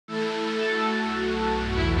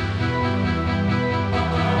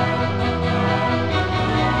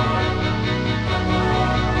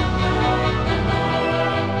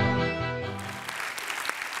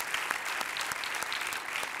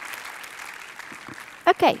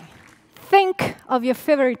Okay, think of your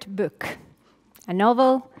favorite book. A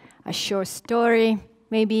novel, a short story,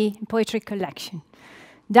 maybe a poetry collection.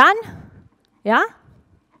 Done? Yeah?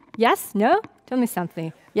 Yes? No? Tell me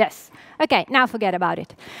something. Yes. Okay, now forget about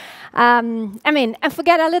it. And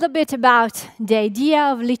forget a little bit about the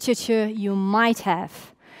idea of literature you might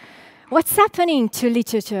have. What's happening to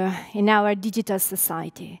literature in our digital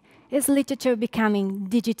society? Is literature becoming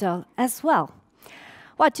digital as well?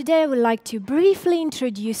 Well, today I would like to briefly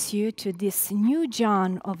introduce you to this new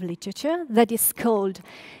genre of literature that is called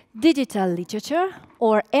digital literature,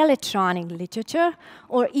 or electronic literature,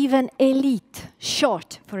 or even elite,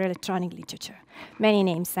 short for electronic literature. Many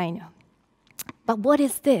names, I know. But what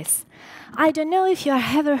is this? I don't know if you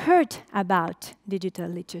have ever heard about digital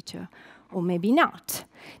literature, or maybe not.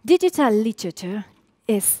 Digital literature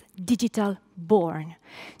is digital born.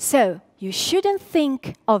 So you shouldn't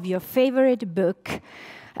think of your favorite book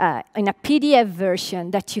in a PDF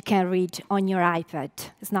version that you can read on your iPad.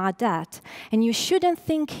 It's not that. And you shouldn't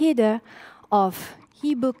think either of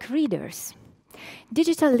e-book readers.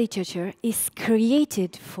 Digital literature is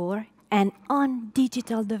created for and on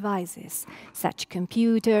digital devices, such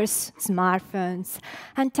computers, smartphones,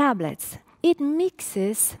 and tablets. It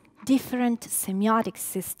mixes different semiotic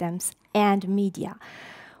systems and media,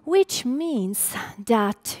 which means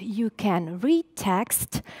that you can read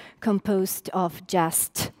text composed of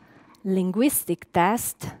just linguistic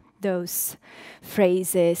text, those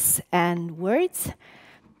phrases and words,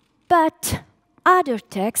 but other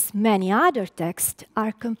texts, many other texts,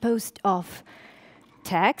 are composed of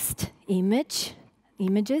text, images,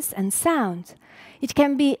 and sound. It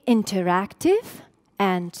can be interactive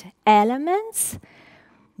and elements,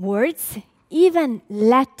 words, even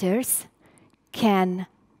letters can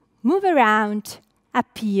move around,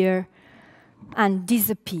 appear, and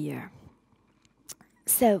disappear.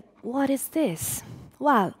 So, what is this?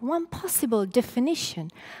 Well, one possible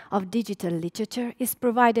definition of digital literature is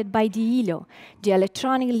provided by the ILO, the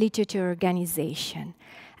Electronic Literature Organization.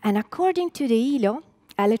 And according to the ILO,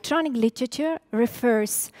 electronic literature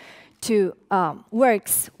refers to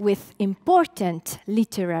works with important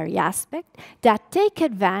literary aspects that take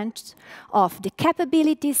advantage of the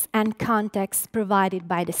capabilities and context provided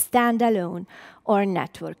by the standalone or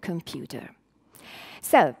network computer.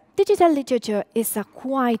 So, digital literature is a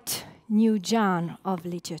quite new genre of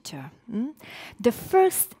literature. The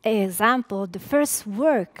first example, the first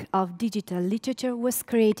work of digital literature was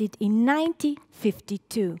created in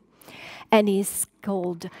 1952 and is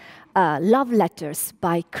called Love Letters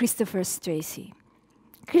by Christopher Stracey.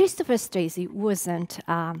 Christopher Stracey wasn't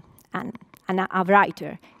a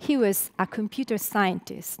writer. He was a computer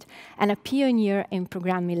scientist and a pioneer in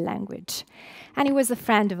programming language. And he was a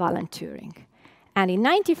friend of Alan Turing. And in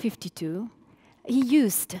 1952, he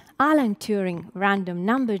used Alan Turing random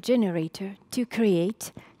number generator to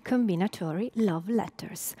create combinatory love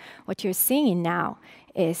letters. What you're seeing now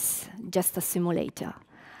is just a simulator.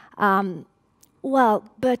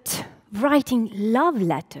 But writing love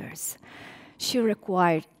letters should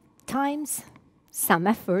require time, some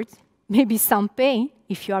effort, maybe some pain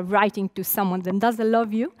if you are writing to someone that doesn't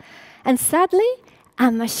love you. And sadly,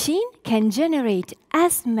 a machine can generate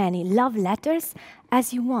as many love letters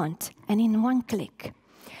as you want, and in one click.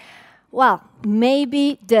 Well,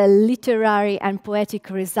 maybe the literary and poetic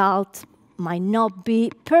result might not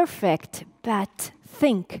be perfect, but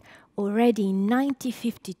think, already in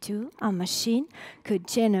 1952, a machine could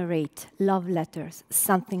generate love letters,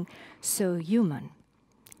 something so human.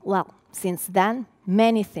 Well, since then,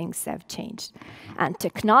 many things have changed, and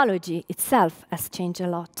technology itself has changed a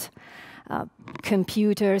lot.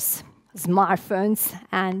 Computers, smartphones,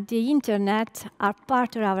 and the internet are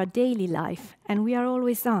part of our daily life, and we are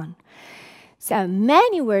always on. So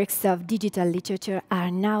many works of digital literature are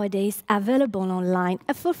nowadays available online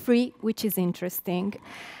for free, which is interesting.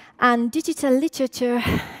 And digital literature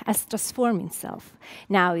has transformed itself.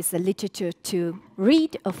 Now it's a literature to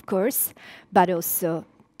read, of course, but also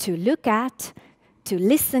to look at, to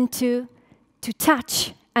listen to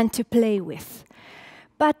touch, and to play with.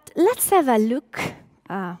 But let's have a look,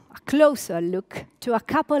 a closer look, to a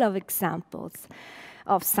couple of examples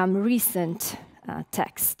of some recent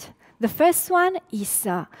text. The first one is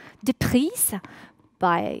De Prise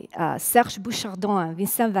by Serge Bouchardon and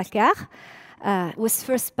Vincent Vaquer. Was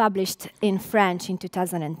first published in French in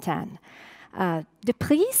 2010. De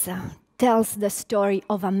Prise tells the story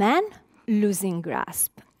of a man losing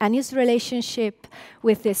grasp and his relationship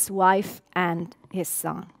with his wife and his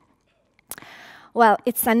son. Well,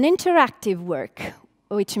 it's an interactive work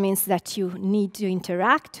which means that you need to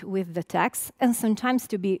interact with the text and sometimes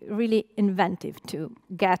to be really inventive to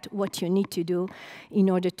get what you need to do in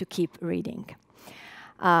order to keep reading.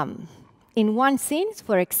 In one scene,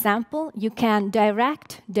 for example, you can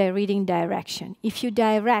direct the reading direction. If you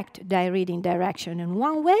direct the reading direction in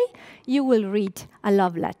one way, you will read a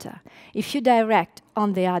love letter. If you direct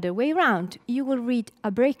on the other way around, you will read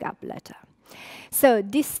a breakup letter. So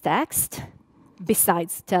this text,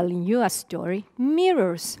 besides telling you a story,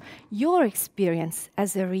 mirrors your experience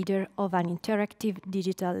as a reader of an interactive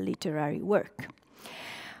digital literary work.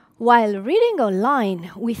 While reading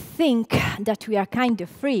online, we think that we are kind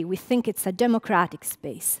of free. We think it's a democratic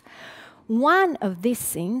space. One of these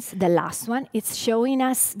scenes, the last one, it's showing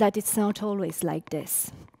us that it's not always like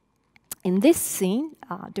this. In this scene,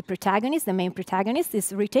 the main protagonist,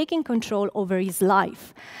 is retaking control over his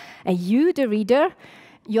life. And you, the reader,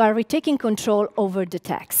 you are retaking control over the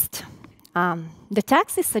text. The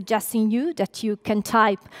text is suggesting you that you can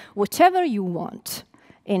type whatever you want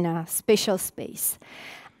in a spatial space.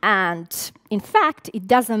 And in fact, it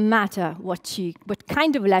doesn't matter what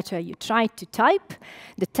kind of letter you try to type,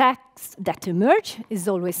 the text that emerges is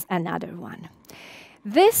always another one.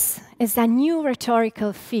 This is a new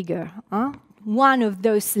rhetorical figure, one of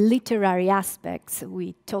those literary aspects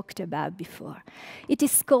we talked about before. It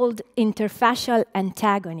is called interfacial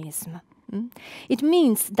antagonism. It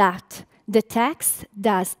means that the text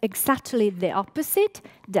does exactly the opposite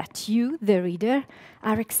that you, the reader,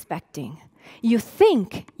 are expecting. You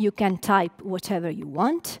think you can type whatever you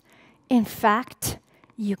want. In fact,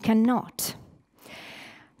 you cannot.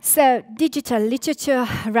 So digital literature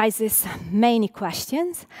raises many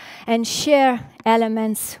questions and share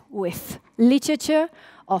elements with literature,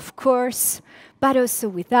 of course, but also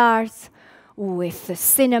with art, with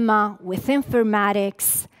cinema, with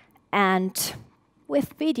informatics, and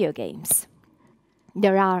with video games.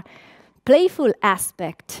 There are playful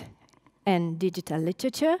aspects in digital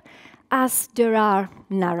literature, as there are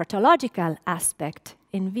narratological aspects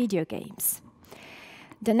in video games.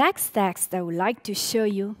 The next text I would like to show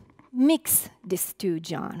you mix these two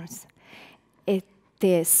genres.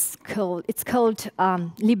 It's called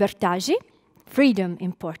liberdade, freedom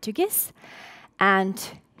in Portuguese. And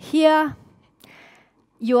here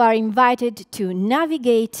you are invited to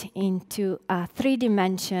navigate into a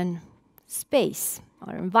three-dimensional space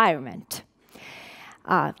or environment.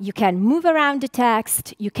 You can move around the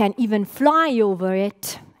text, you can even fly over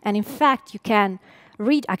it, and in fact, you can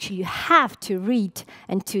read, actually you have to read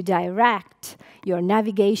and to direct your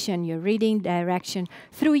navigation, your reading direction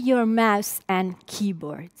through your mouse and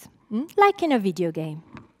keyboard, like in a video game.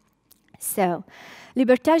 So,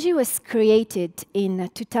 Liberdade was created in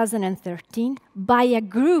 2013 by a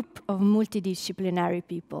group of multidisciplinary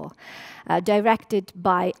people, directed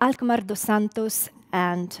by Alcomar dos Santos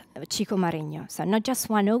and Chico Marinho. So not just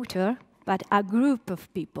one author, but a group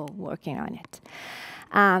of people working on it.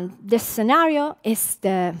 This scenario is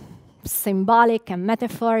the symbolic and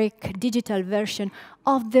metaphoric digital version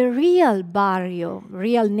of the real barrio,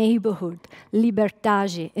 real neighborhood,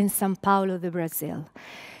 Liberdade in São Paulo, the Brazil.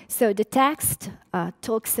 So the text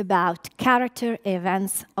talks about character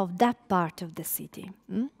events of that part of the city.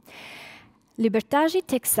 Liberdade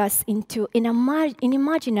takes us into an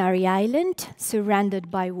imaginary island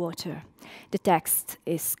surrounded by water. The text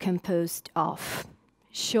is composed of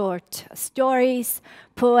short stories,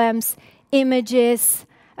 poems, images.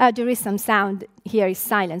 There is some sound. Here is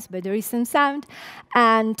silence, but there is some sound.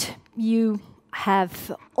 And you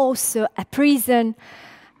have also a prison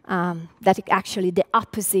that is actually the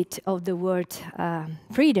opposite of the word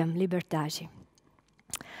freedom, liberdade.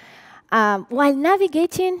 While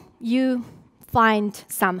navigating, you find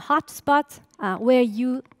some hotspots where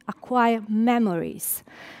you acquire memories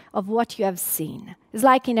of what you have seen. It's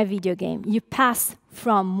like in a video game. You pass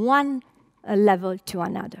from one level to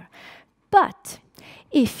another. But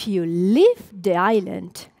if you leave the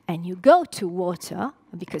island and you go to water,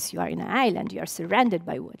 because you are in an island, you are surrounded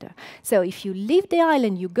by water. So if you leave the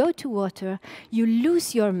island, you go to water, you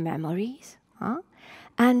lose your memories,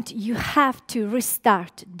 and you have to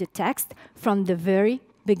restart the text from the very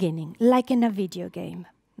beginning, like in a video game.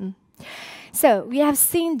 So we have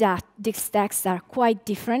seen that these texts are quite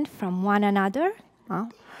different from one another,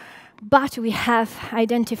 but we have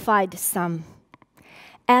identified some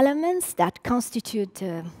elements that constitute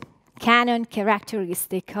the canon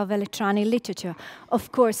characteristic of electronic literature.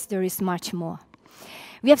 Of course, there is much more.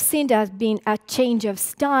 We have seen there has been a change of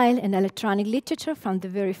style in electronic literature from the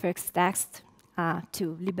very first text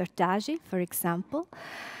to Liberdade, for example.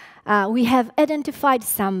 We have identified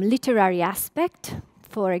some literary aspect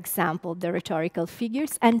for example, the rhetorical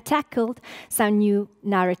figures, and tackled some new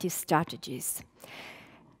narrative strategies.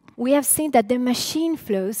 We have seen that the machine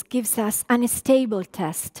flows gives us an unstable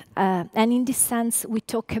text, and in this sense, we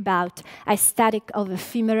talk about aesthetic of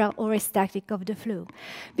ephemera or aesthetic of the flow,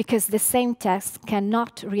 because the same text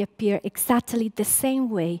cannot reappear exactly the same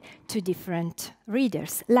way to different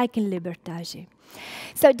readers, like in Libertage.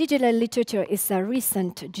 So digital literature is a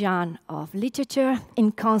recent genre of literature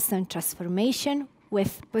in constant transformation,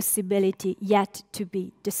 with possibility yet to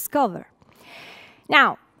be discovered.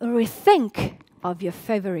 Now, rethink of your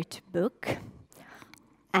favorite book,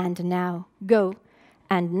 and now go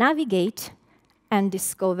and navigate and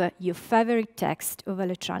discover your favorite text of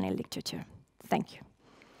electronic literature. Thank you.